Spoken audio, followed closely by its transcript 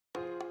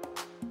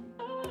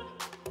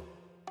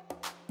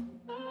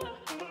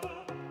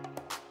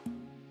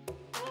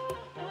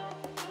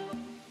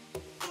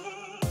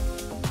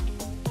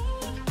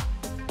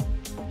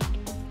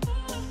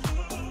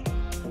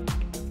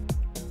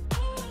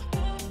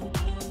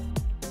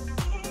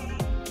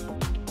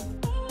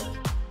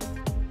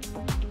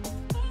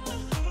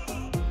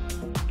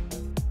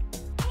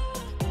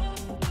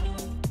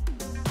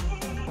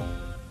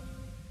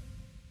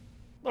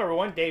Hello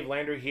everyone, Dave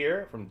Landry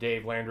here from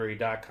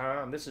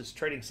DaveLandry.com. This is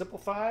Trading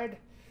Simplified,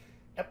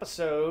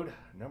 episode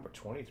number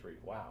 23.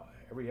 Wow,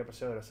 every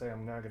episode I say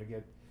I'm not going to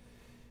get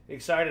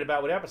excited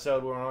about what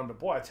episode we're on, but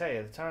boy, I tell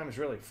you, the time is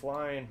really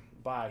flying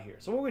by here.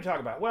 So what are we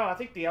talking about? Well, I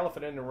think the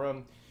elephant in the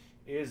room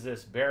is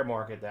this bear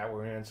market that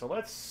we're in. So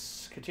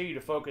let's continue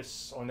to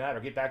focus on that, or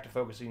get back to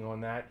focusing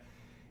on that.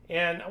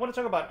 And I want to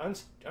talk about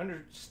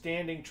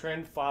understanding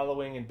trend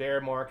following in bear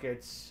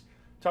markets,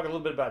 talk a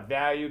little bit about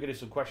value, get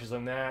some questions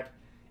on that,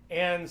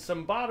 and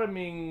some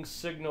bottoming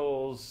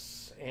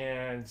signals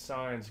and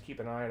signs to keep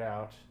an eye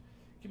out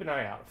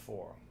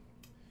for.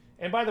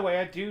 And by the way,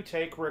 I do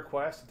take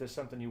requests. If there's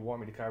something you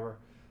want me to cover,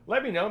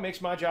 let me know. It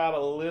makes my job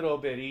a little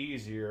bit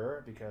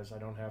easier because I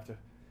don't have to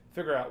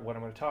figure out what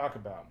I'm going to talk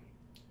about.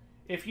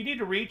 If you need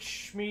to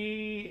reach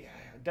me,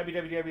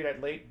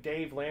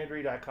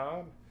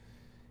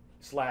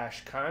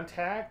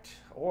 www.davelandry.com/contact,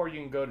 or you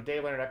can go to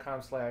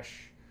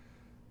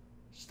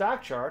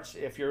davelandry.com/StockCharts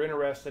if you're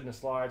interested in the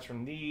slides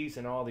from these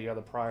and all the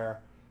other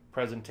prior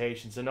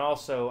presentations. And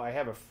also, I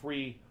have a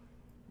free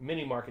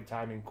mini market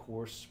timing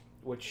course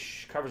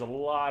which covers a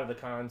lot of the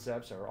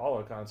concepts, or all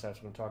of the concepts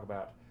I'm going to talk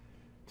about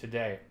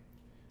today.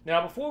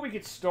 Now, before we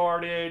get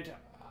started,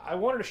 I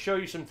wanted to show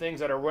you some things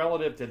that are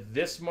relative to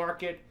this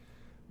market,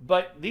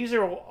 but these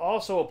are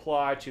also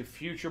apply to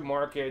future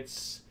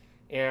markets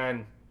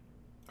and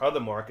other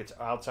markets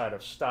outside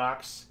of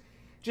stocks,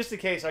 just in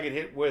case I get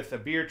hit with a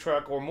beer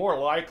truck, or more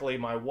likely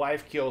my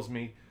wife kills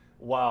me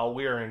while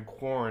we're in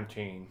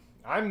quarantine.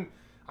 I'm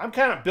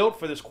kind of built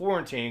for this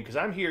quarantine because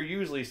I'm here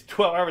usually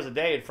 12 hours a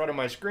day in front of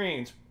my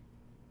screens,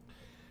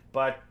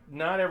 but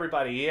not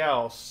everybody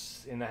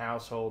else in the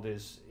household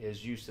is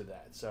used to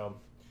that. So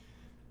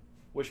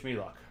wish me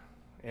luck,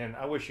 and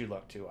I wish you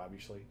luck too,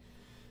 obviously.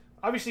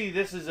 Obviously,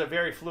 this is a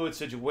very fluid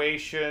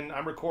situation.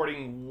 I'm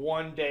recording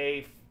one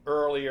day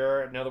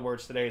earlier. In other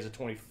words, today is the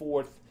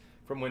 24th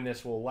from when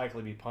this will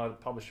likely be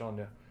published on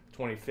the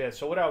 25th.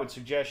 So what I would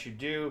suggest you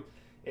do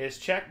is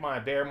check my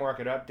bear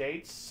market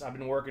updates. I've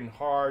been working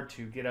hard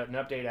to get an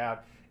update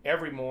out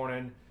every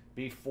morning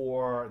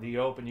before the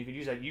open. You can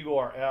use that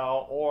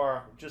URL,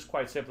 or just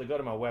quite simply go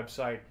to my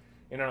website,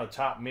 and on the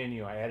top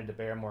menu I added the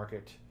bear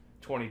market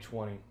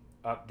 2020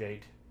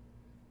 update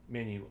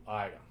menu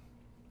item.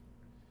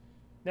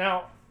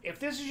 Now, if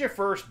this is your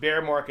first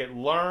bear market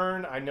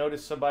learn, I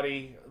noticed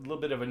somebody, a little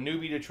bit of a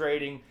newbie to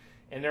trading,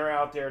 and they're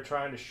out there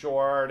trying to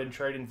short and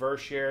trade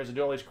inverse shares and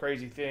do all these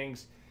crazy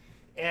things.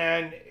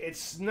 And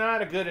it's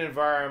not a good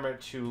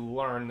environment to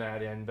learn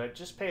that in, but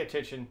just pay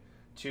attention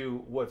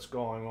to what's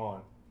going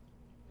on.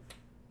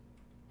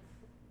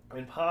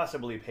 And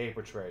possibly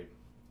paper trade.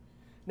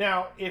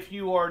 Now, if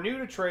you are new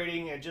to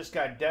trading and just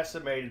got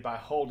decimated by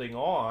holding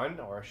on,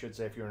 or I should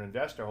say if you're an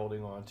investor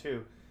holding on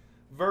too,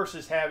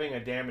 versus having a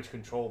damage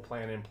control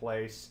plan in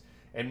place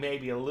and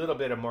maybe a little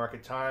bit of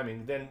market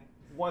timing, then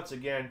once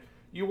again,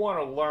 you want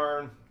to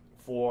learn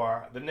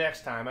for the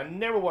next time. I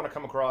never want to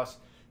come across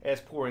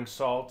as pouring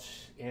salt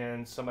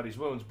in somebody's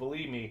wounds.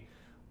 Believe me,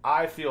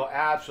 I feel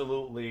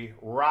absolutely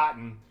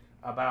rotten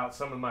about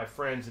some of my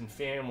friends and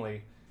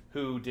family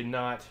who did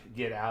not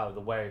get out of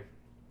the way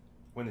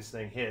when this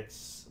thing hit.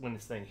 And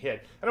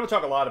I'm going to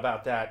talk a lot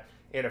about that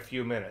in a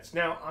few minutes.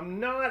 Now, I'm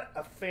not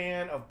a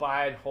fan of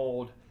buy and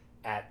hold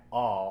at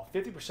all.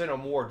 50% or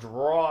more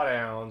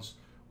drawdowns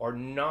are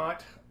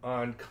not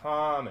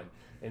uncommon.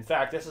 In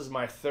fact, this is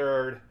my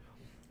third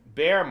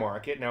bear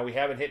market. Now, we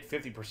haven't hit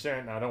 50%,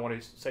 and I don't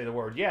want to say the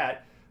word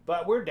yet,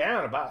 but we're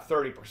down about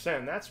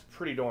 30%. That's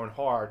pretty darn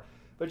hard.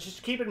 But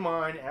just keep in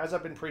mind, as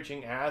I've been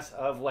preaching as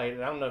of late,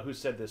 and I don't know who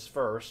said this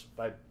first,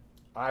 but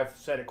I've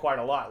said it quite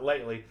a lot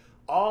lately,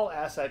 all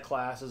asset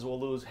classes will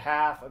lose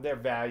half of their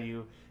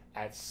value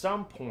at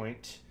some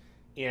point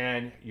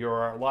in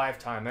your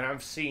lifetime. And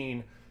I've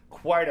seen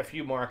quite a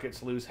few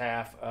markets lose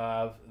half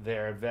of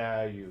their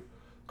value.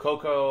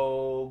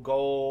 Cocoa,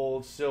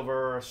 gold,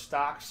 silver,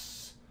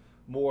 stocks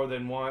more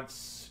than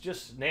once.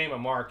 Just name a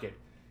market,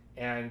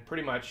 and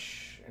pretty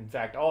much, in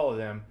fact, all of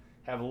them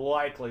have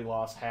likely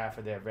lost half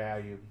of their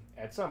value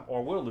at some,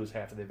 or will lose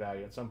half of their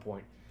value at some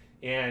point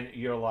in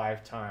your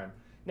lifetime.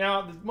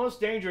 Now, the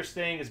most dangerous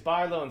thing is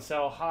buy low and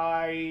sell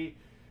high.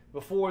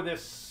 Before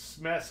this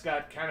mess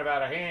got kind of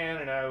out of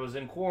hand and I was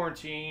in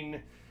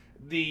quarantine,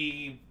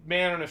 the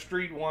man on the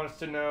street wants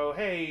to know,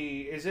 hey,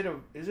 is it a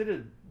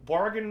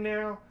bargain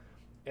now?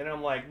 And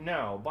I'm like,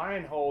 no, buy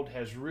and hold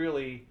has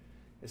really,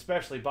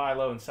 especially buy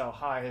low and sell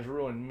high, has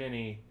ruined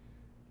many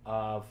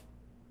of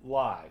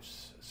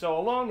lives. So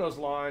along those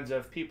lines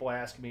of people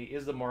asking me,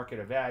 is the market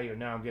a value?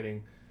 Now I'm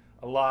getting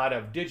a lot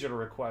of digital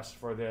requests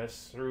for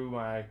this through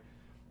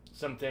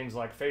some things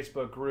like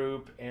Facebook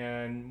group,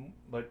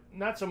 but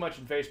not so much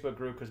in Facebook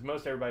group because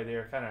most everybody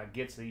there kind of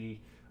gets the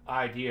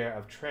idea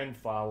of trend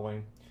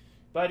following.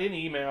 But in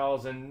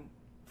emails and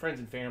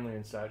friends and family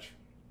and such,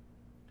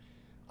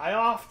 I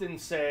often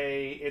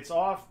say it's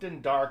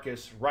often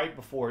darkest right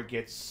before it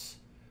gets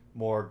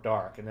more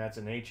dark, and that's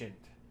an ancient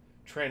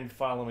trend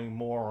following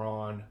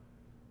moron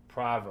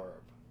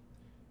proverb.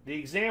 The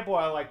example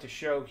I like to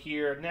show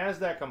here,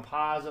 NASDAQ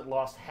Composite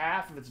lost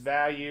half of its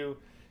value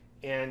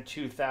in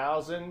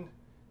 2000,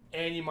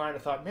 and you might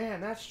have thought, man,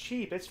 that's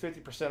cheap, it's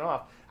 50%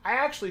 off. I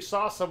actually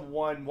saw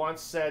someone once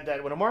said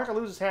that when a market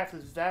loses half of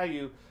its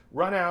value,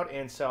 run out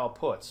and sell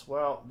puts.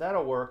 Well,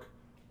 that'll work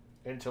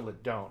until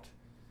it don't.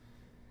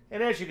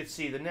 And as you can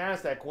see, the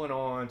NASDAQ went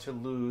on to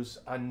lose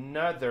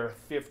another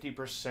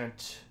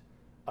 50%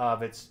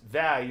 of its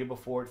value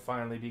before it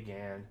finally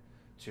began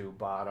to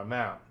bottom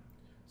out.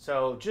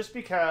 So just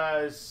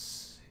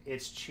because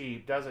it's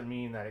cheap doesn't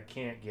mean that it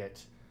can't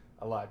get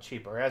a lot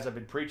cheaper. As I've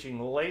been preaching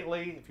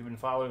lately, if you've been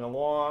following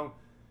along,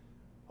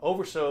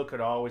 oversold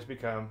could always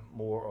become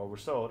more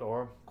oversold.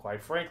 Or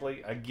quite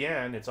frankly,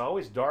 again, it's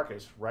always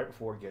darkest right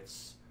before it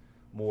gets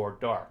more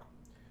dark.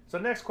 So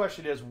the next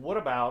question is, what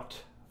about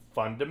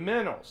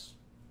fundamentals?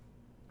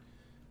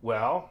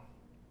 Well,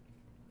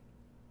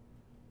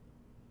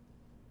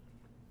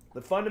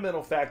 the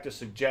fundamental factors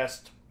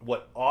suggest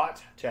what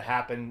ought to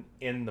happen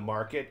in the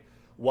market,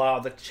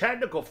 while the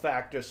technical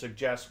factors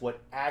suggest what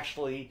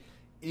actually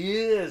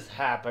is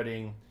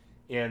happening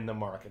in the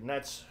market. And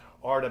that's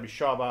R.W.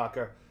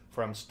 Schabacher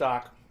from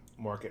Stock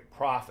Market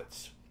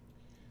Profits.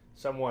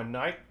 Someone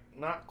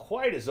not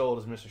quite as old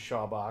as Mr.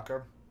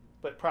 Schabacher,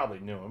 but probably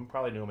knew him.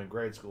 Probably knew him in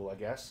grade school, I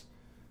guess.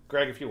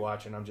 Greg, if you're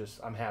watching,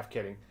 I'm half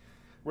kidding.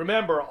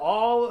 Remember,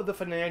 all of the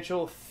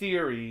financial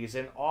theories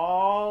and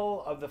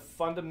all of the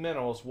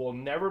fundamentals will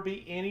never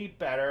be any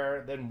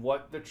better than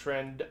what the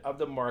trend of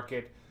the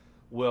market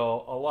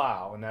will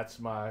allow. And that's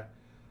my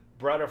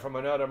brother from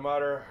another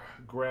mother,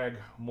 Greg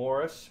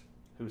Morris,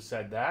 who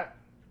said that.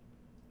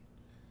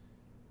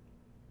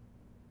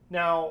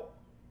 Now,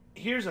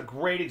 here's a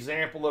great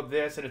example of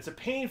this, and it's a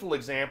painful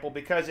example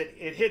because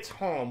it hits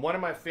home. One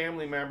of my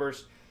family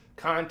members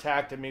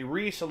contacted me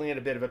recently in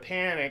a bit of a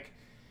panic,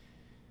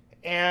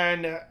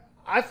 and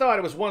I thought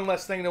it was one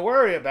less thing to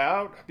worry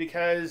about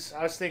because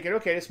I was thinking,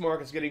 okay, this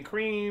market's getting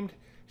creamed.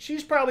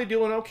 She's probably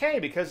doing okay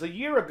because a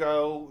year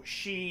ago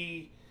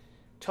she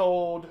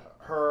told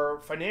her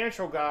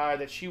financial guy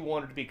that she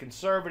wanted to be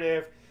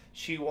conservative.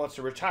 She wants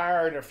to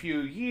retire in a few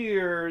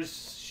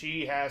years.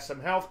 She has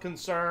some health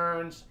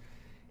concerns,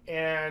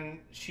 and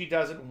she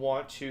doesn't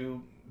want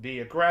to be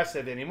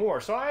aggressive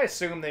anymore. So I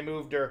assume they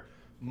moved her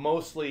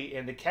mostly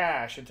into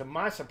cash. And to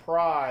my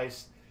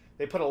surprise,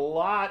 they put a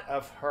lot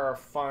of her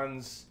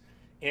funds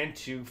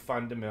into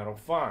fundamental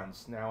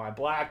funds. Now, I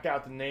blacked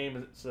out the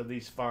names of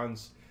these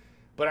funds,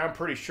 but I'm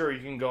pretty sure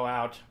you can go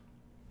out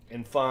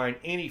and find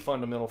any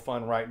fundamental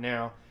fund right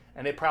now,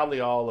 and they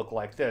probably all look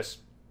like this.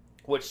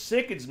 Which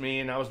sickens me,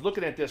 and I was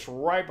looking at this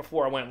right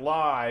before I went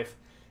live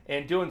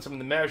and doing some of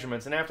the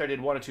measurements, and after I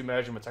did 1 or 2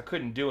 measurements, I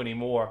couldn't do any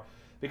more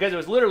because it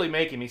was literally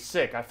making me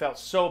sick. I felt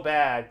so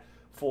bad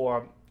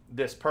for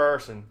this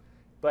person.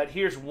 But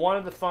here's one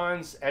of the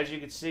funds. As you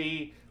can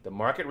see, the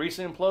market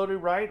recently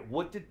imploded, right?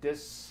 What did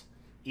this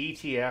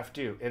ETF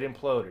do? It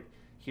imploded.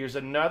 Here's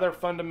another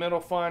fundamental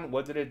fund.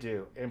 What did it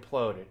do?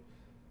 Imploded.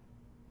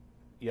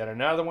 Yet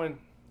another one.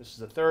 This is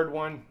the third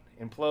one.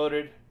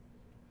 Imploded.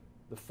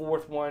 The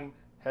fourth one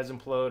has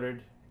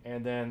imploded.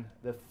 And then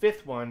the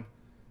fifth one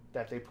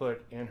that they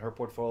put in her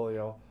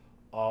portfolio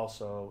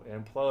also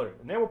imploded.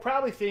 And they were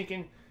probably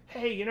thinking,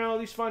 hey, you know,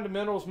 these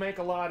fundamentals make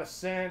a lot of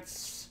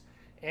sense.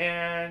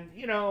 And,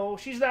 you know,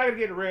 she's not going to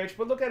get rich,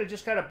 but look at it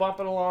just kind of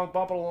bumping along,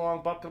 bumping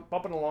along,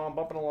 bumping along,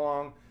 bumping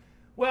along.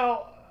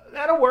 Well,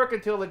 that'll work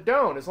until it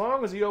don't. As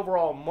long as the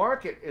overall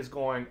market is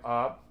going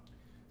up,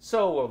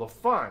 so will the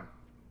fund.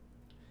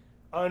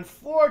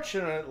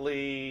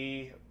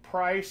 Unfortunately,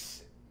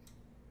 price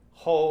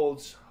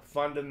holds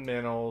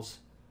fundamentals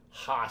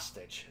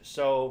hostage.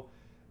 So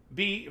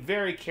be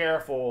very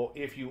careful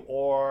if you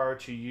are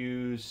to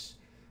use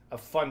a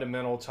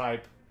fundamental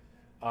type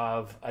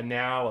of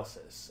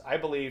analysis. I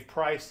believe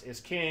price is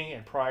king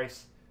and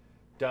price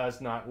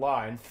does not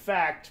lie. In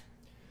fact,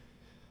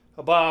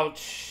 about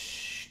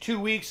 2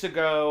 weeks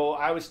ago,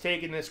 I was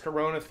taking this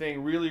Corona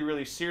thing really,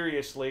 really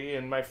seriously,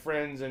 and my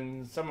friends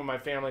and some of my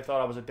family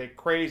thought I was a bit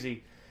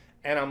crazy.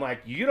 And I'm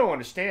like, you don't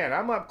understand.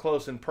 I'm up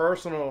close and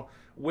personal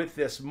with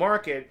this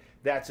market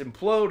that's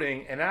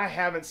imploding, and I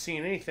haven't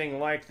seen anything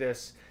like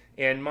this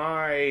in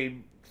my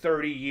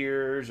 30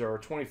 years or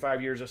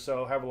 25 years or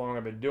so, however long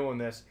I've been doing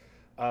this,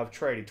 of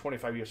trading,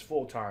 25 years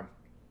full time.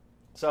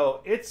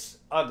 So it's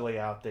ugly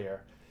out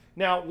there.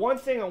 Now, one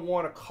thing I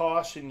want to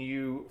caution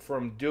you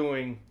from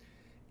doing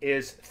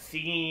is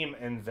theme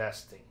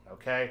investing,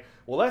 okay?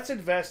 Well, let's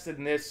invest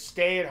in this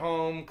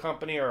stay-at-home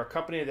company or a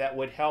company that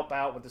would help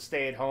out with the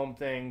stay-at-home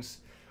things.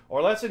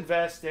 Or let's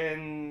invest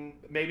in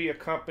maybe a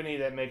company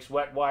that makes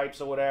wet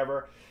wipes or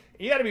whatever.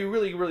 You got to be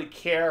really, really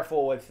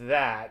careful with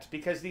that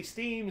because these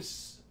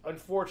themes,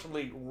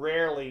 unfortunately,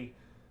 rarely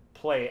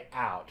play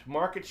out.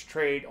 Markets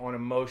trade on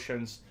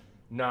emotions,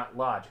 not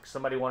logic.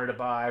 Somebody wanted to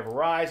buy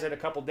Verizon a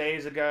couple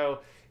days ago,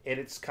 and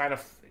it's kind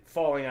of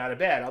falling out of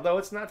bed. Although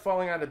it's not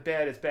falling out of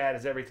bed as bad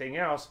as everything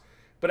else,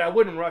 but I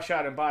wouldn't rush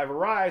out and buy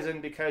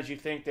Verizon because you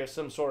think there's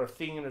some sort of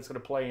theme that's going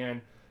to play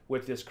in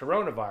with this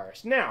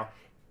coronavirus. Now,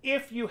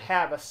 If you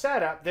have a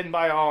setup, then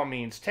by all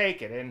means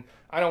take it. And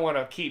I don't want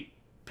to keep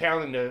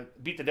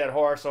beat the dead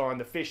horse on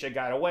the fish that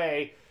got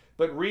away.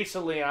 But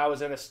recently I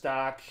was in a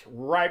stock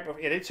right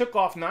before, and it took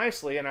off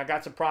nicely, and I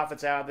got some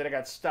profits out. Then I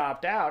got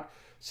stopped out,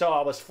 so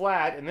I was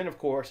flat. And then of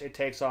course it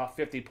takes off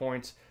 50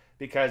 points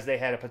because they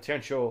had a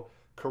potential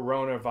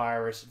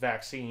coronavirus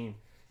vaccine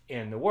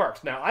in the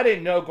works. Now I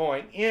didn't know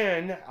going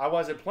in. I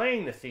wasn't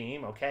playing the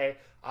theme. Okay,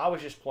 I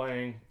was just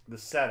playing the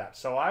setup.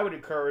 So I would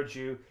encourage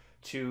you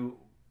to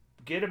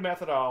get a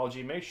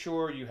methodology. Make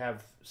sure you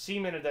have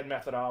cemented that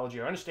methodology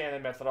or understand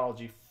that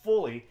methodology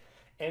fully,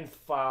 and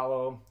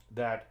follow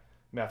that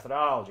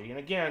methodology. And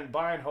again,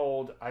 buy and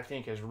hold, I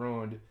think, has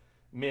ruined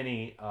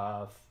many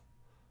of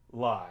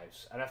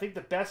lives. And I think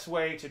the best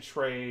way to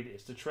trade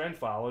is to trend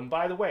follow. And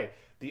by the way,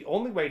 the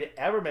only way to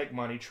ever make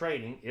money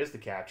trading is to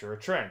capture a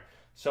trend.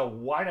 So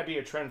why not be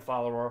a trend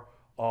follower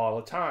all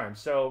the time?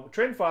 So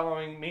trend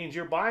following means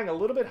you're buying a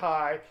little bit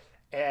high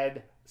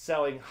and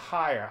selling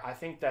higher. I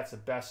think that's the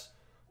best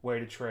way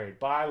to trade.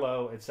 Buy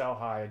low and sell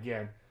high,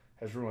 again,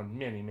 has ruined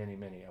many, many,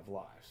 many of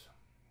lives.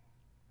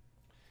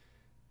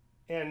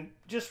 And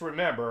just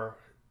remember,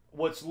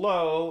 what's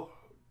low,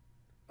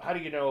 how do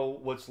you know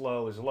what's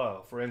low is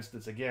low? For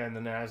instance, again, the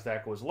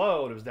NASDAQ was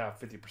low. It was down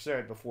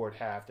 50% before it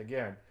halved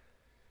again.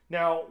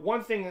 Now,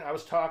 one thing I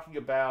was talking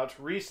about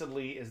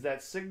recently is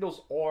that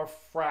signals are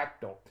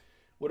fractal.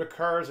 What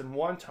occurs in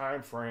one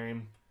time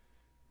frame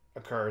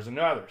occurs in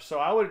another. So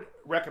I would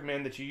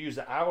recommend that you use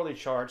the hourly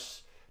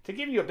charts to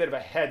give you a bit of a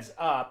heads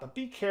up. But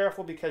be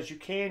careful, because you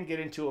can get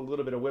into a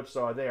little bit of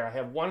whipsaw there. I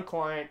have one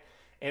client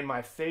in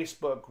my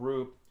Facebook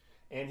group,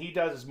 and he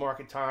does his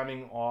market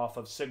timing off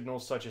of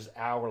signals such as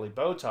hourly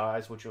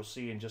Bowties, which you'll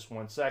see in just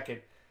one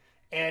second.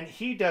 And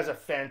he does a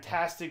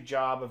fantastic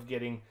job of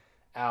getting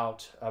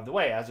out of the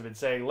way. As I've been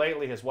saying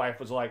lately, his wife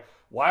was like,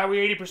 "Why are we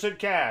 80%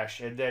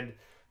 cash?" And then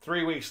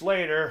 3 weeks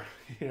later,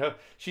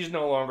 she's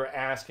no longer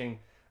asking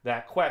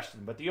that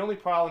question. But the only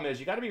problem is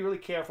you got to be really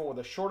careful with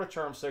a shorter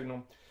term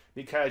signal,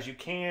 because you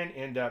can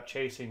end up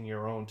chasing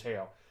your own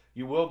tail.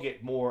 You will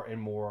get more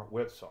and more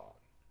whipsaw.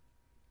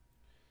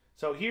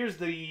 So here's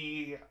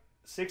the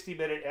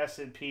 60-minute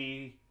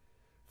S&P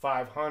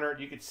 500.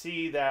 You can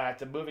see that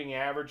the moving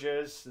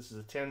averages, this is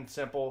a 10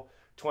 simple,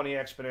 20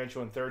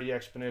 exponential, and 30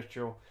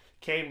 exponential,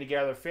 came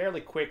together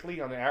fairly quickly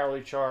on the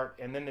hourly chart,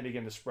 and then they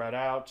begin to spread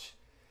out.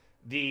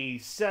 The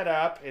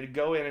setup, and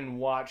go in and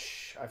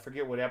watch, I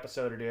forget what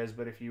episode it is,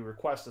 but if you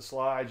request the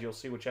slides, you'll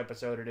see which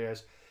episode it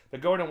is.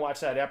 But go in and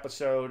watch that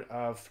episode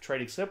of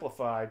Trading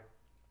Simplified,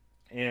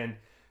 and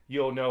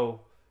you'll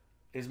know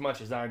as much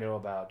as I know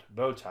about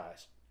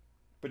Bowties.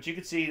 But you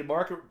can see the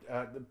market,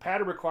 the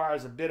pattern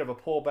requires a bit of a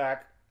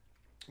pullback,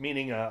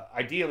 meaning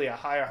ideally a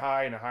higher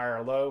high and a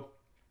higher low.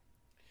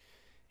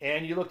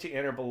 And you look to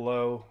enter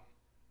below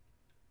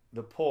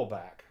the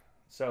pullback.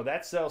 So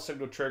that sell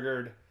signal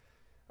triggered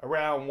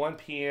around 1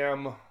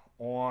 p.m.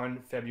 on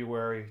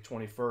February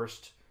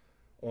 21st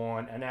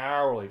on an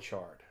hourly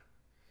chart.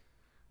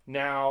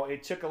 Now,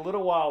 it took a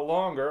little while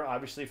longer,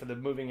 obviously, for the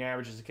moving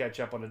averages to catch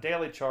up on the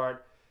daily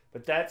chart,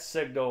 but that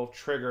signal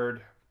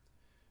triggered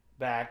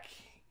back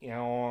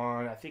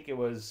on, I think it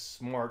was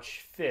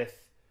March 5th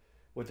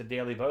with the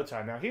daily bow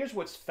tie. Now, here's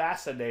what's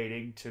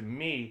fascinating to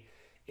me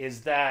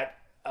is that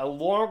a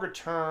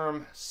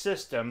longer-term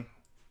system,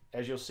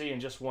 as you'll see in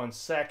just one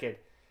second,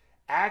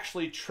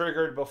 actually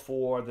triggered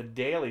before the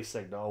daily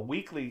signal.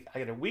 I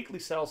get a weekly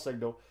sell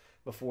signal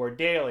before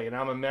daily, and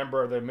I'm a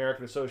member of the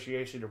American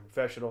Association of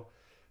Professional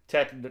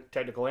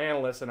Technical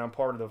Analysts, and I'm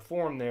part of the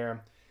forum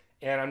there.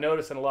 And I'm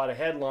noticing a lot of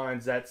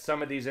headlines that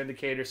some of these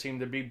indicators seem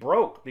to be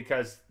broke,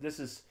 because this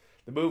is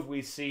the move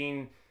we've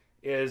seen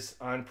is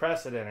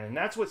unprecedented. And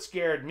that's what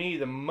scared me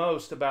the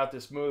most about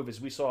this move,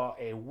 is we saw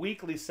a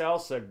weekly sell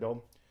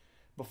signal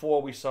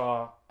before we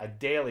saw a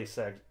daily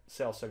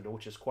sell signal,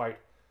 which is quite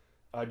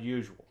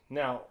unusual.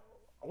 Now,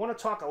 I want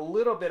to talk a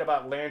little bit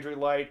about Landry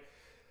Light.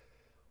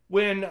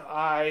 When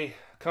I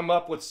come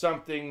up with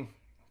something,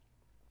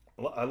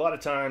 a lot of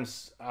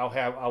times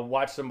I'll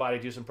watch somebody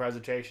do some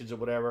presentations or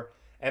whatever,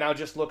 and I'll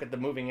just look at the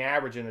moving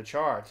average in the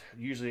chart.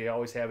 Usually I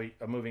always have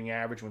a moving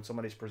average when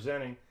somebody's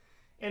presenting,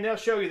 and they'll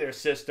show you their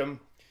system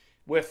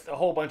with a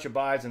whole bunch of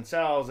buys and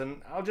sells,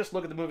 and I'll just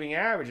look at the moving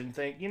average and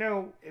think,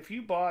 if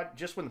you bought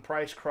just when the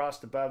price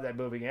crossed above that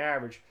moving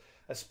average,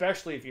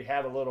 especially if you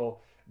have a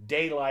little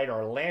daylight,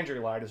 or Landry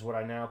Light is what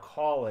I now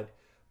call it,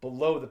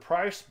 below the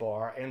price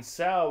bar, and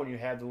sell when you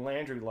have the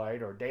Landry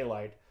Light or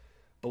daylight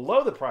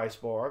below the price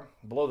bar,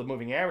 below the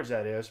moving average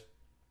that is,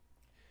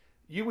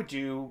 you would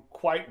do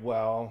quite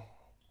well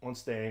on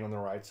staying on the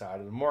right side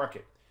of the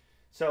market.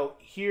 So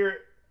here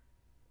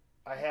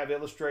I have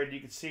illustrated, you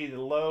can see the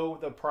low,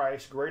 the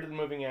price, greater than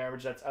the moving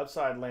average, that's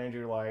upside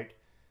Landry Light.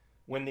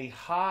 When the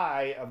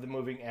high of the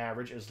moving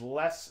average is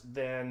less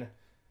than,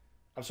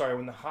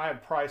 when the high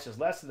of price is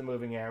less than the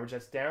moving average,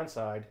 that's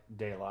downside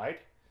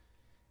daylight.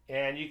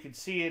 And you can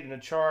see it in the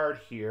chart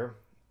here.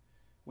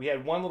 We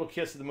had one little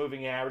kiss of the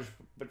moving average,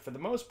 but for the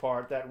most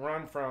part, that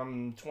run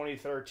from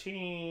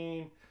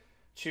 2013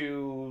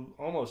 to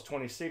almost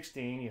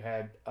 2016, you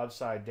had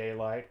upside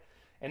daylight,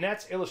 and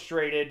that's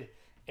illustrated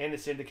in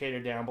this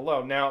indicator down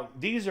below. Now,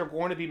 these are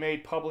going to be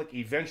made public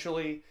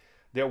eventually.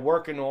 They're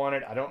working on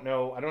it. I don't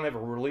know. I don't have a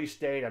release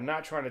date. I'm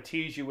not trying to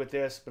tease you with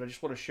this, but I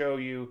just want to show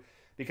you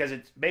because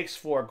it makes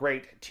for a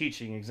great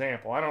teaching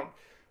example. I don't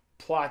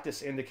plot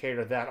this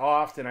indicator that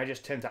often. I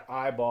just tend to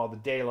eyeball the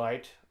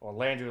daylight or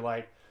Landry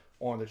light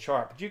on the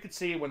chart. But you can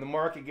see when the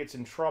market gets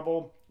in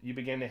trouble, you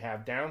begin to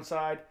have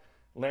downside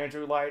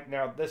Landry light.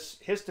 Now, this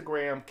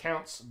histogram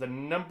counts the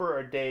number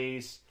of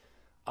days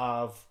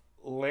of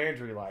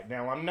Landry light.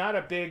 Now, I'm not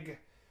a big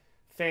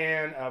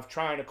fan of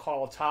trying to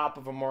call a top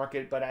of a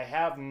market, but I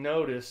have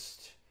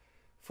noticed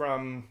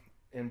from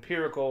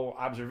empirical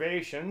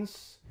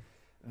observations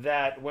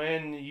that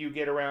when you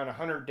get around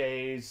 100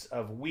 days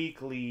of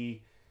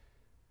weekly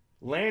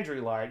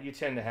Landry light, you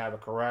tend to have a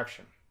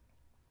correction.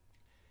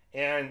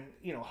 And,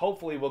 you know,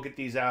 hopefully we'll get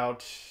these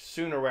out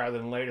sooner rather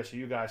than later so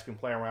you guys can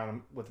play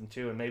around with them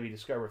too and maybe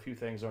discover a few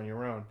things on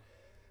your own.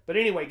 But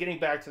anyway, getting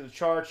back to the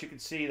charts, you can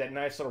see that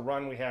nice little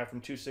run we have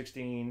from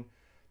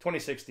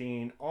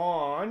 2016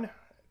 on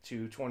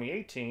to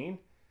 2018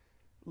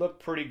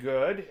 looked pretty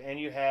good, and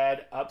you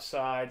had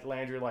upside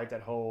Landry light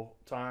that whole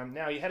time.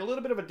 Now, you had a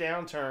little bit of a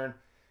downturn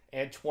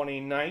in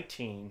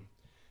 2019.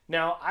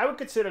 Now, I would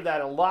consider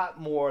that a lot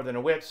more than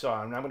a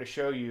whipsaw, and I'm going to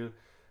show you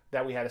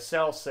that we had a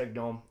sell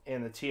signal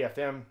in the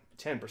TFM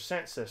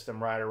 10%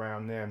 system right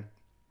around then.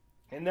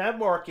 In that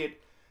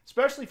market,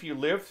 especially if you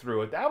lived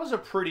through it, that was a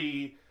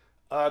pretty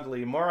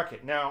ugly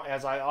market. Now,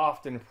 as I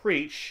often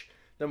preach,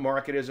 the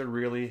market is a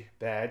really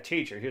bad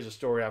teacher. Here's a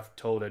story I've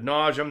told ad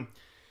nauseum.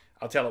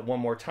 I'll tell it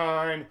one more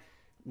time.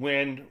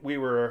 When we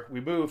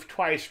moved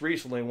twice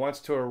recently, once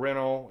to a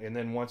rental and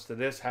then once to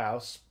this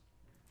house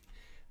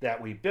that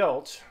we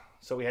built.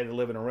 So we had to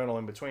live in a rental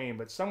in between.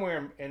 But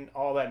somewhere in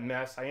all that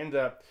mess, I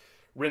ended up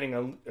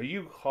renting a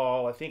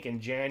U-Haul, I think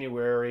in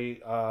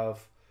January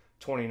of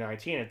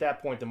 2019. At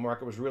that point, the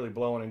market was really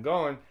blowing and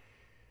going.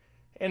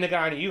 And the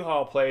guy in the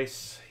U-Haul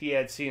place, he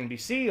had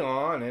CNBC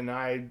on, and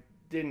I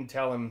didn't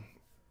tell him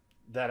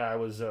that I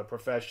was a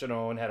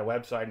professional and had a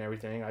website and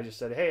everything. I just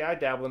said, hey, I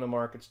dabble in the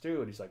markets too.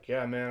 And he's like,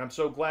 yeah, man, I'm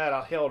so glad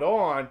I held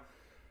on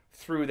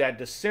through that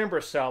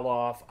December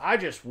sell-off. I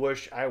just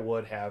wish I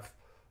would have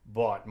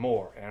bought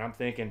more. And I'm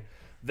thinking,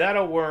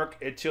 that'll work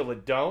until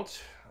it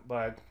don't.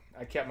 But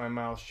I kept my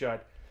mouth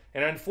shut.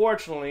 And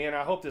unfortunately, and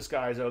I hope this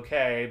guy's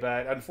okay,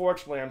 but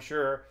unfortunately, I'm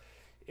sure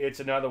it's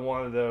another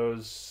one of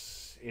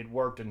those it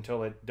worked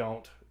until it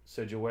don't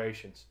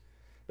situations.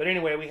 But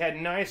anyway, we had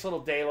nice little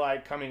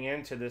daylight coming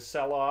into this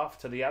sell-off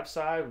to the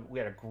upside. We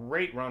had a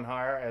great run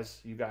higher, as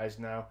you guys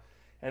know.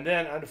 And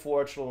then,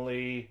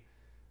 unfortunately,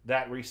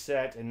 that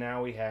reset, and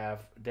now we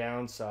have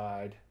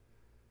downside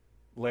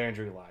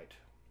Landry light.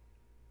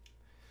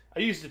 I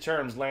use the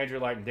terms Landry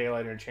light and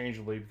daylight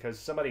interchangeably because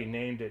somebody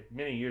named it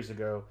many years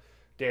ago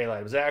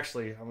daylight. It was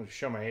actually, I'm going to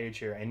show my age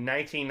here, in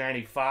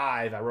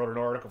 1995, I wrote an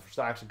article for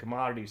Stocks and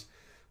Commodities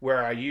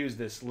where I used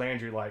this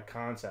Landry light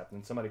concept,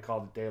 and somebody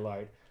called it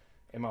daylight.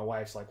 And my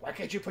wife's like, why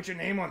can't you put your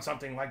name on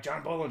something like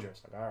John Bollinger?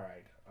 It's like, all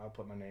right, I'll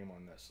put my name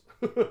on this.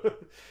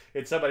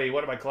 It's somebody,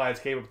 one of my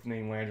clients came up with the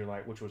name Landry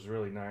Light, which was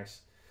really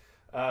nice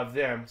of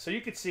them. So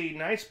you could see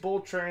nice bull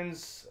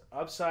trends,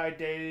 upside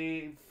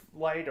day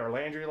light or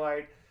Landry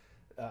light,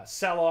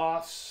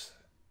 sell-offs,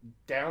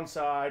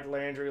 downside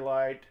Landry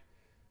light,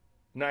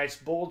 nice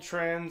bull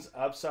trends,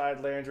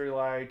 upside Landry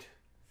light,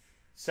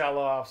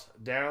 sell-offs,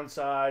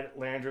 downside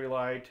Landry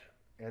light,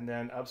 and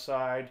then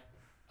upside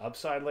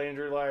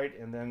Landry light,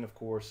 and then of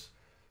course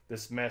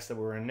this mess that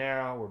we're in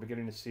now, we're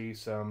beginning to see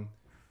some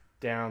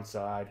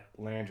downside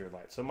Landry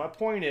light. So my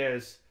point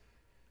is,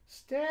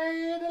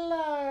 stay in the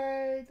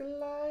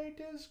light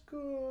is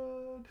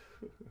good.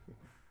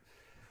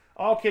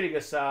 All kidding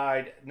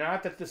aside,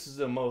 not that this is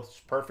the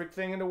most perfect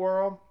thing in the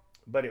world,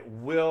 but it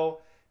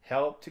will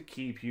help to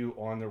keep you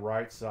on the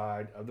right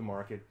side of the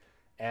market,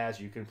 as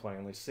you can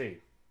plainly see.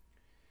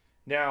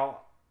 Now,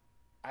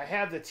 I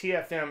have the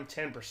TFM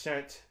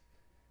 10%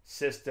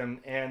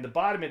 system, and the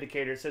bottom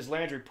indicator, it says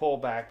Landry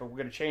pullback, but we're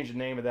going to change the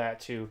name of that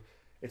to,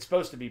 it's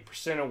supposed to be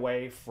percent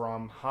away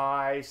from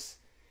highs,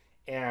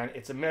 and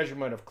it's a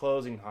measurement of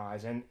closing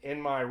highs. And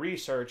in my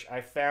research,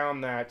 I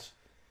found that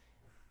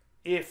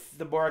if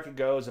the market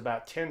goes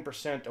about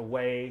 10%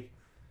 away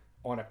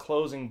on a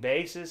closing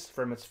basis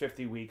from its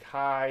 50-week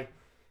high,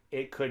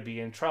 it could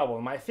be in trouble.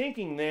 And my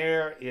thinking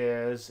there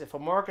is, if a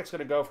market's going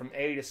to go from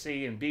A to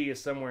C and B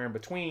is somewhere in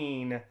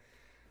between,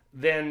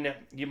 then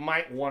you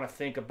might want to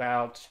think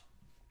about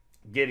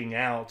getting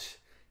out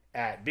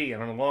at B.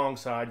 And on the long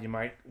side, you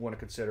might want to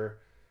consider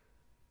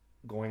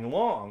going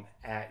long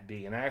at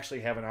B. And I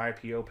actually have an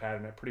IPO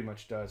pattern that pretty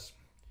much does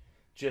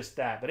just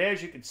that. But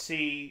as you can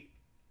see,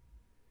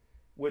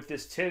 with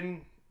this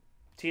TFM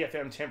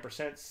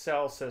 10%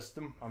 sell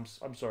system,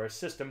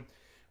 system,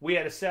 we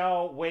had a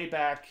sell way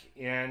back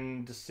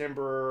in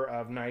December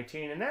of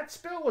 19, and that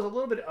spill was a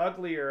little bit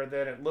uglier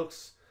than it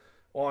looks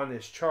on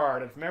this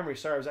chart. If memory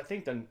serves, I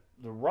think the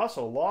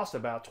Russell lost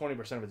about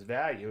 20% of its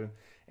value,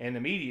 And the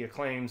media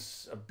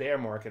claims a bear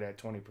market at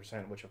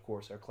 20%, which of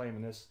course they're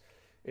claiming this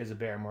is a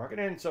bear market,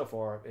 and so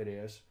far it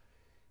is.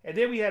 And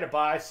then we had a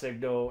buy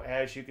signal,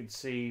 as you can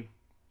see,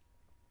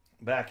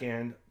 back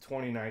in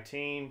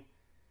 2019.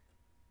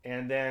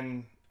 And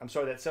then, I'm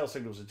sorry, that sell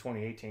signal was in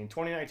 2018.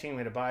 2019, we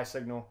had a buy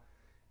signal.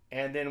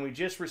 And then we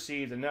just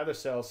received another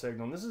sell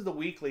signal. And this is the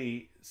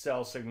weekly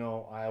sell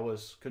signal I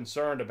was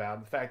concerned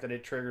about. The fact that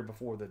it triggered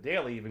before the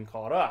daily even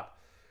caught up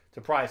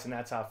to price. And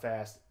that's how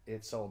fast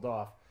it sold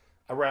off.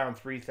 Around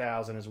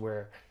 3,000 is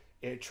where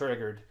it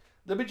triggered.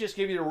 Let me just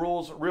give you the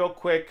rules real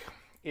quick.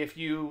 If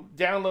you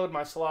download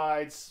my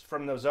slides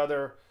from those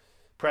other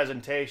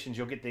presentations,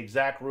 you'll get the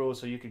exact rules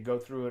so you can go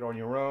through it on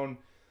your own.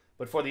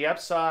 But for the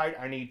upside,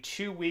 I need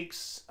 2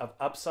 weeks of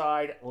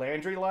upside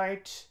Landry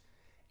Light.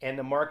 And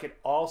the market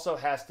also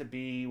has to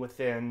be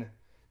within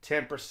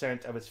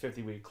 10% of its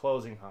 50-week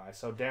closing high.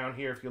 So down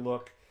here, if you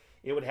look,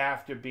 it would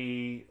have to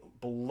be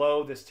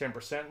below this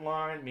 10%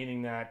 line,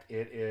 meaning that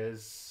it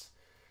is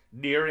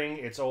nearing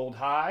its old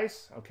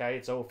highs, okay,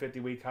 its old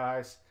 50-week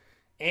highs.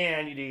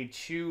 And you need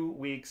 2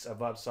 weeks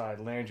of upside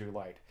Landry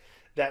Light.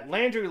 That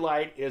Landry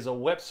Light is a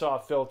whipsaw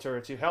filter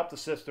to help the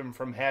system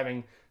from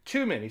having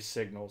too many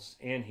signals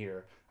in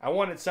here. I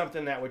wanted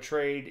something that would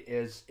trade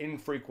as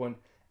infrequent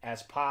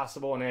as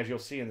possible, and as you'll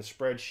see in the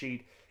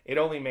spreadsheet, it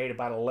only made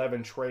about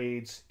 11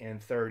 trades in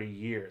 30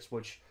 years,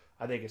 which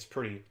I think is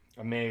pretty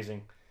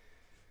amazing.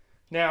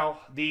 Now,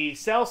 the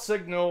sell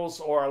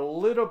signals are a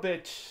little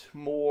bit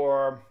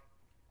more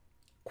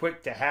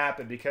quick to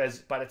happen because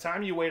by the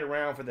time you wait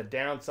around for the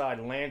downside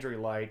Landry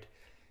Light,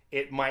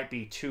 it might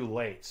be too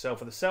late. So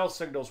for the sell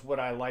signals, what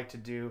I like to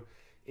do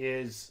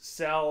is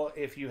sell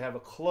if you have a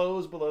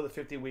close below the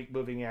 50-week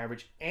moving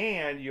average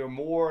and you're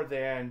more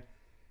than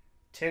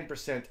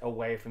 10%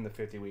 away from the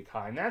 50-week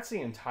high. And that's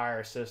the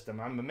entire system.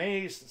 I'm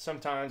amazed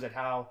sometimes at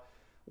how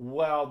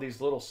well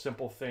these little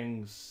simple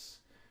things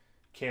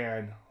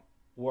can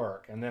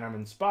work. And then I'm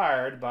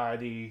inspired by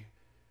the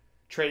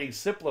Trading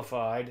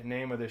Simplified,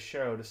 name of this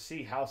show, to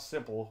see how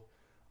simple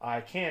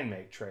I can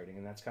make trading.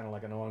 And that's kind of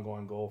like an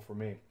ongoing goal for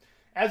me.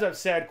 As I've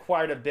said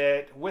quite a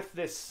bit, with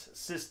this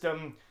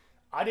system,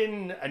 I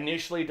didn't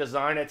initially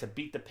design it to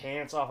beat the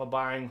pants off of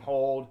buy and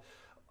hold.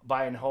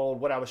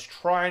 What I was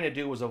trying to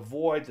do was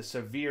avoid the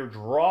severe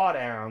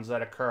drawdowns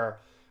that occur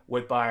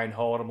with buy and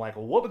hold. I'm like,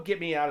 well, what would get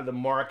me out of the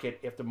market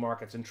if the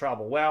market's in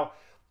trouble? Well,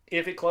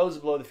 if it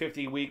closes below the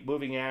 50-week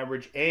moving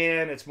average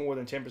and it's more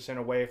than 10%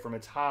 away from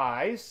its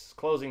highs,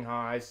 closing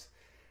highs,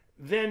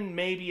 then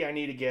maybe I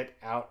need to get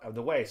out of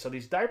the way. So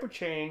these diaper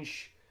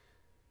change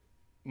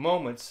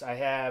moments I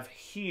have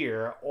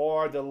here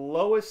are the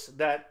lowest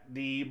that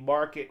the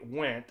market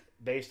went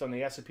based on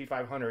the S&P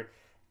 500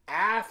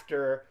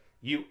 after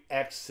you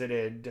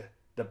exited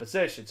the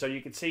position. So you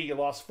can see you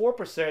lost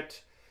 4%,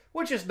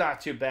 which is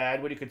not too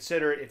bad. When you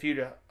consider if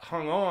you'd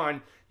hung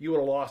on, you would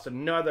have lost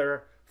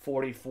another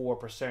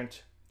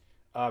 44%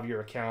 of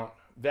your account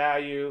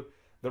value.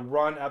 The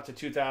run up to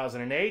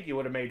 2008, you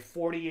would have made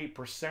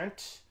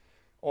 48%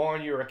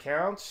 on your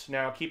accounts.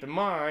 Now, keep in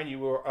mind, you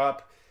were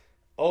up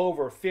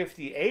over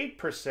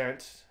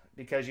 58%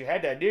 because you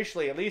had to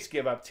initially at least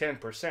give up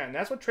 10%. And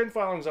that's what trend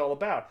following is all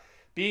about.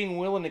 Being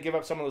willing to give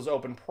up some of those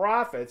open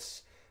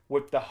profits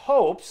with the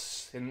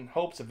hopes, and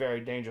hope's a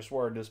very dangerous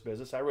word in this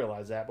business, I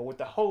realize that, but with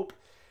the hope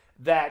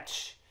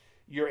that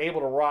you're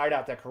able to ride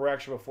out that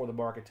correction before the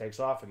market takes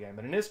off again.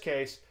 But in this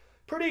case,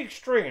 pretty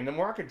extreme. The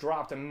market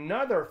dropped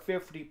another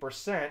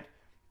 50%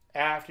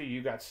 after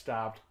you got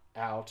stopped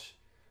out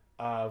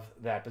of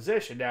that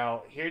position.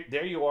 Now,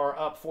 there you are,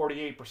 up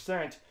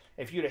 48%.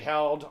 If you'd have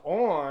held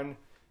on,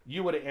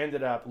 you would have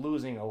ended up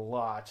losing a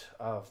lot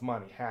of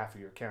money, half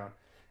of your account,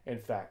 in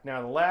fact.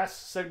 Now, the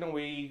last signal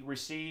we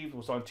received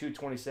was on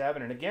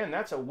 227, and again,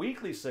 that's a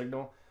weekly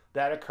signal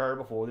that occurred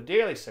before the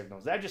daily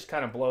signals. That just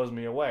kind of blows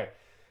me away.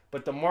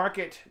 But the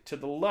market to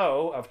the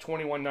low of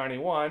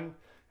 21.91,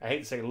 I hate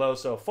to say low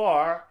so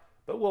far,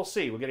 but we'll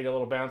see. We're getting a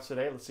little bounce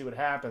today. Let's see what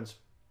happens.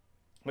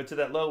 But to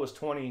that low was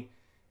 28%.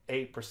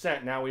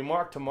 Now, we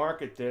mark to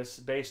market this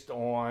based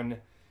on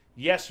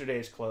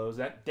yesterday's close.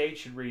 That date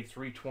should read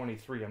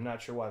 323. I'm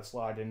not sure why the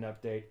slide didn't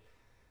update.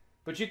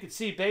 But you can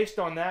see based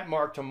on that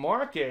mark to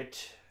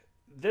market,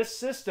 this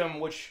system,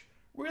 which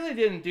really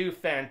didn't do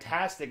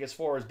fantastic as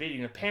far as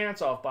beating the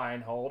pants off buy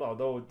and hold,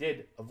 although it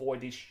did avoid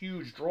these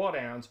huge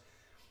drawdowns,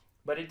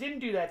 but it didn't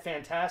do that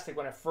fantastic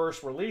when I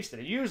first released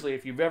it. Usually,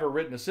 if you've ever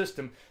written a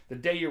system, the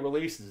day you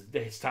release it is the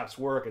day it stops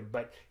working.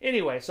 But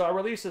anyway, so I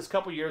released this a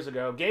couple years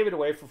ago, gave it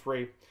away for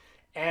free,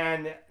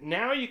 and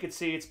now you can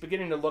see it's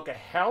beginning to look a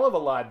hell of a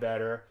lot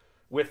better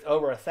with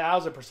over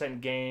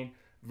 1,000% gain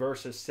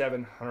versus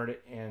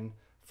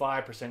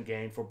 705%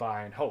 gain for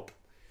buy and hold.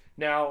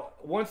 Now,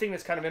 one thing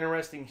that's kind of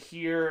interesting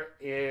here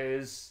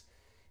is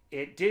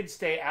it did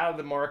stay out of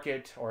the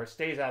market, or it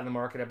stays out of the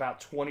market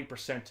about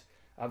 20%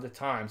 of the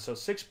time. So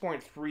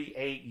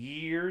 6.38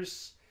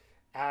 years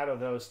out of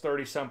those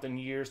 30-something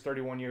years,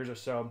 31 years or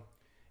so,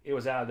 it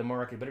was out of the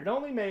market. But it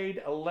only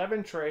made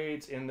 11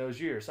 trades in those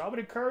years. So I would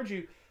encourage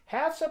you,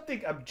 have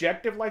something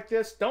objective like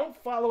this. Don't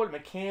follow it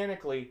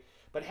mechanically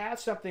but have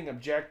something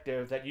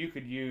objective that you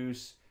could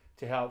use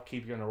to help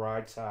keep you on the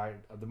right side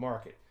of the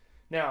market.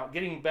 Now,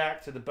 getting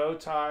back to the bow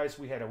ties,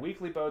 we had a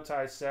weekly bow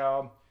tie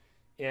sell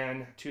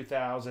in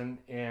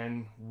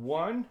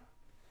 2001.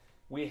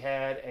 We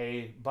had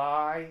a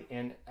buy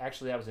in,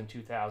 actually that was in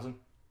 2000.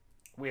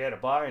 We had a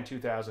buy in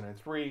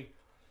 2003.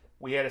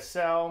 We had a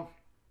sell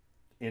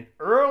in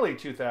early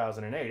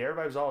 2008.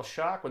 Everybody was all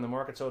shocked when the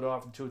market sold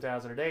off in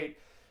 2008.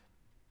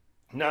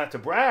 Not to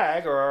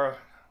brag or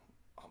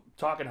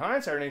talk in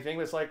hindsight or anything,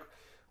 but it's like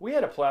we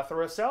had a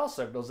plethora of sell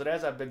signals. And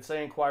as I've been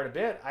saying quite a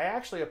bit, I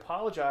actually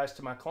apologized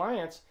to my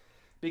clients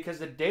because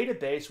the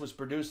database was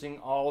producing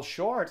all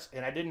shorts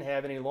and I didn't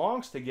have any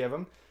longs to give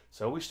them.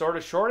 So we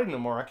started shorting the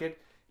market,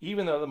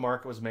 even though the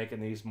market was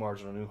making these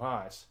marginal new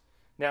highs.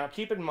 Now,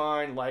 keep in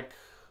mind, like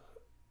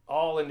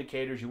all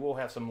indicators, you will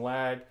have some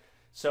lag.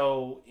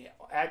 So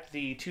at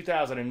the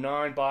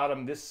 2009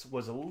 bottom, this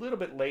was a little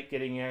bit late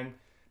getting in,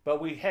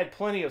 but we had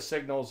plenty of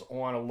signals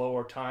on a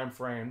lower time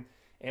frame,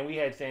 and we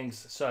had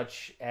things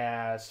such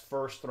as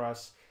first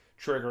thrust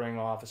triggering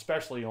off,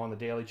 especially on the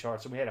daily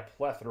charts. And we had a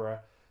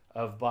plethora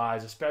of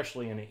buys,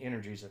 especially in the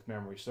energies, if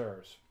memory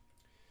serves.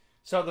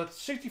 So the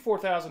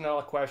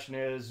 $64,000 question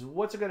is,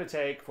 what's it going to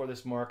take for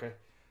this market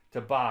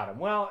to bottom?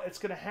 Well, it's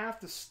going to have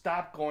to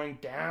stop going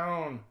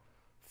down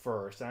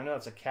first. And I know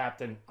it's a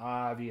Captain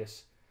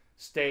Obvious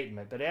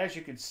statement, but as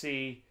you can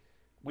see,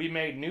 we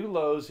made new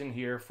lows in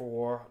here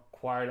for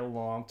quite a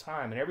long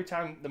time. And every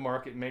time the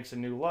market makes a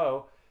new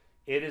low,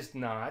 it is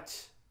not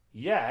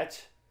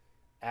yet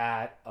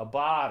at a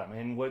bottom.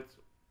 And what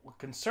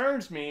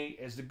concerns me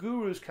is the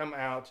gurus come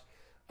out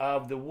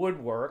of the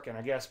woodwork and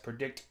I guess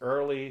predict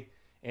early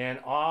and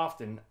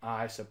often,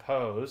 I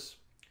suppose,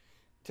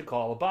 to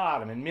call a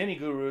bottom. And many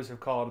gurus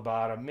have called a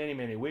bottom many,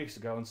 many weeks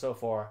ago, and so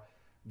far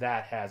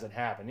that hasn't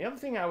happened. The other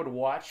thing I would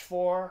watch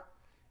for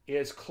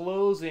is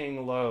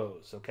closing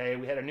lows. Okay,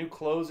 we had a new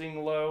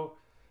closing low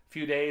a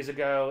few days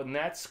ago, and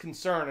that's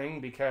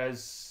concerning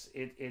because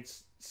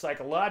it's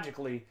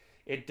psychologically,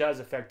 it does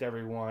affect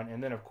everyone.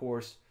 And then, of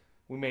course,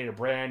 we made a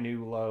brand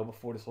new low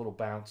before this little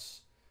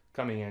bounce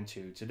coming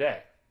into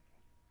today.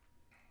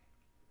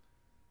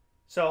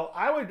 So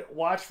I would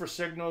watch for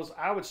signals.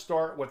 I would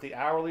start with the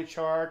hourly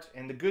chart.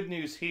 And the good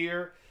news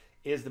here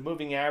is the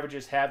moving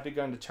averages have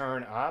begun to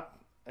turn up.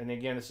 And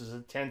again, this is a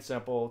 10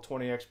 simple,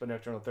 20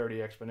 exponential, and a 30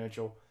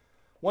 exponential.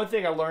 One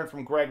thing I learned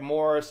from Greg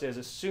Morris is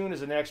as soon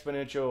as an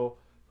exponential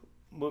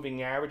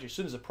moving average, as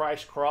soon as the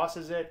price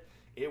crosses it,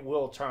 it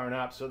will turn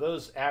up. So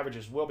those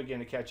averages will begin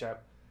to catch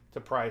up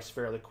to price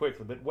fairly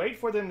quickly. But wait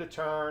for them to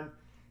turn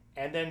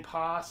and then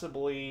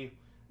possibly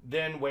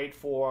then wait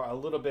for a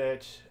little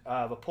bit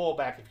of a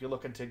pullback if you're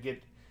looking to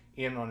get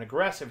in on an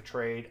aggressive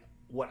trade.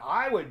 What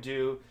I would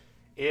do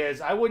is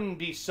I wouldn't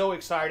be so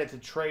excited to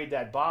trade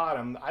that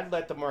bottom. I'd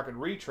let the market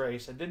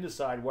retrace and then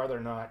decide whether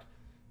or not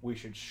we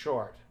should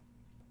short.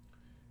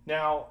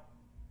 Now,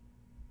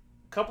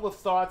 a couple of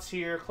thoughts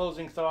here,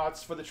 closing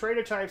thoughts. For the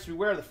trader types,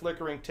 beware the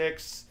flickering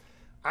ticks.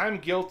 I'm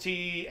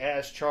guilty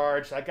as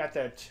charged. I got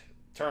that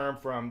term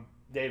from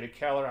David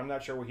Keller. I'm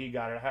not sure where he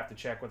got it. I have to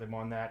check with him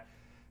on that.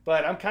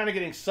 But I'm kind of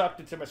getting sucked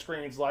into my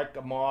screens like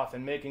a moth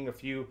and making a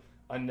few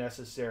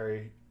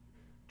unnecessary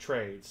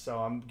trades. So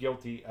I'm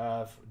guilty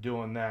of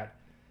doing that.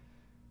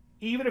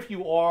 Even if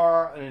you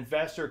are an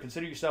investor,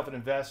 consider yourself an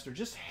investor,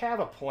 just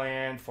have a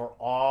plan for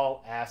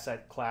all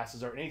asset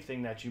classes or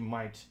anything that you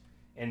might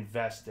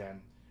invest in.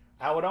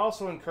 I would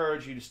also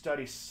encourage you to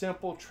study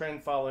simple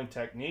trend following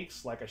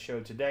techniques like I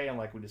showed today and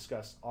like we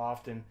discuss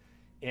often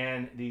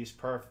in these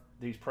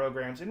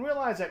programs, and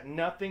realize that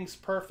nothing's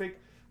perfect.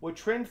 With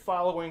trend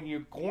following,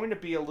 you're going to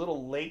be a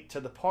little late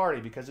to the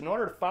party because in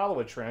order to follow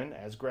a trend,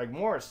 as Greg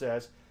Morris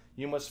says,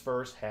 you must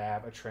first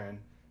have a trend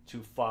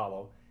to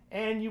follow.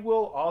 And you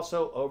will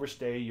also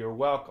overstay your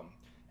welcome.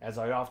 As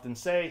I often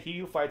say, he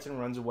who fights and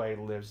runs away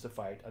lives to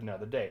fight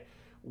another day.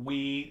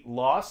 We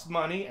lost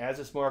money as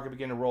this market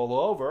began to roll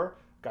over,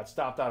 got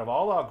stopped out of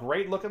all our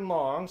great looking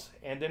longs,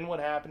 and then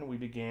what happened? We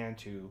began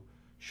to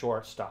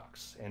short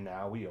stocks, and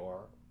now we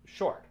are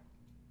short.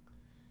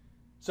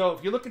 So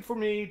if you're looking for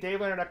me,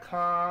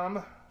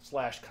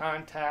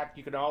 davelandry.com/contact.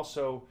 You can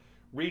also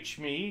reach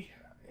me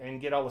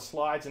and get all the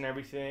slides and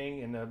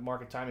everything in the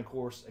market timing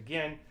course,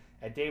 again,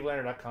 at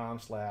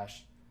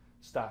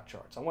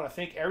davelandry.com/StockCharts. I want to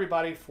thank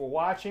everybody for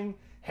watching.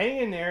 Hang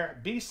in there,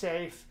 be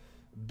safe,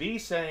 be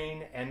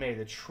sane, and may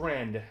the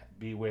trend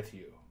be with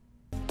you.